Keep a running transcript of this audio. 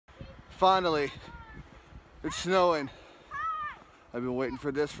Finally, it's snowing. I've been waiting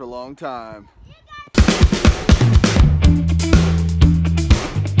for this for a long time.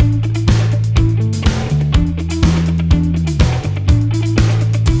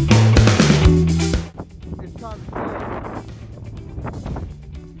 It's time to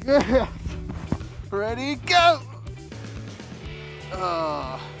play. Yes! Ready, go!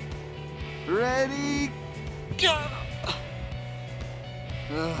 Ready, go!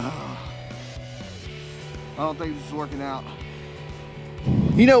 I don't think this is working out.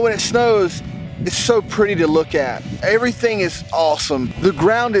 You know, when it snows, it's so pretty to look at. Everything is awesome. The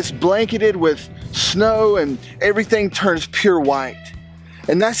ground is blanketed with snow and everything turns pure white.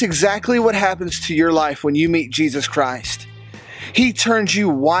 And that's exactly what happens to your life when you meet Jesus Christ. He turns you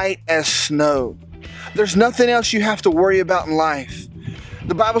white as snow. There's nothing else you have to worry about in life.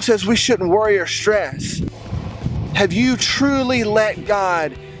 The Bible says we shouldn't worry or stress. Have you truly let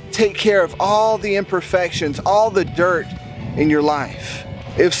God take care of all the imperfections, all the dirt in your life?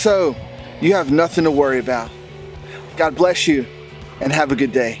 If so, you have nothing to worry about. God bless you and have a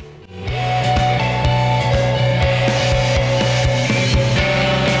good day.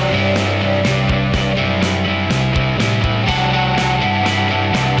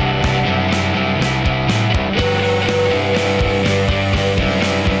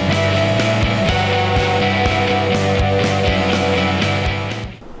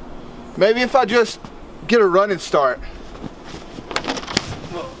 Maybe if I just get a running start.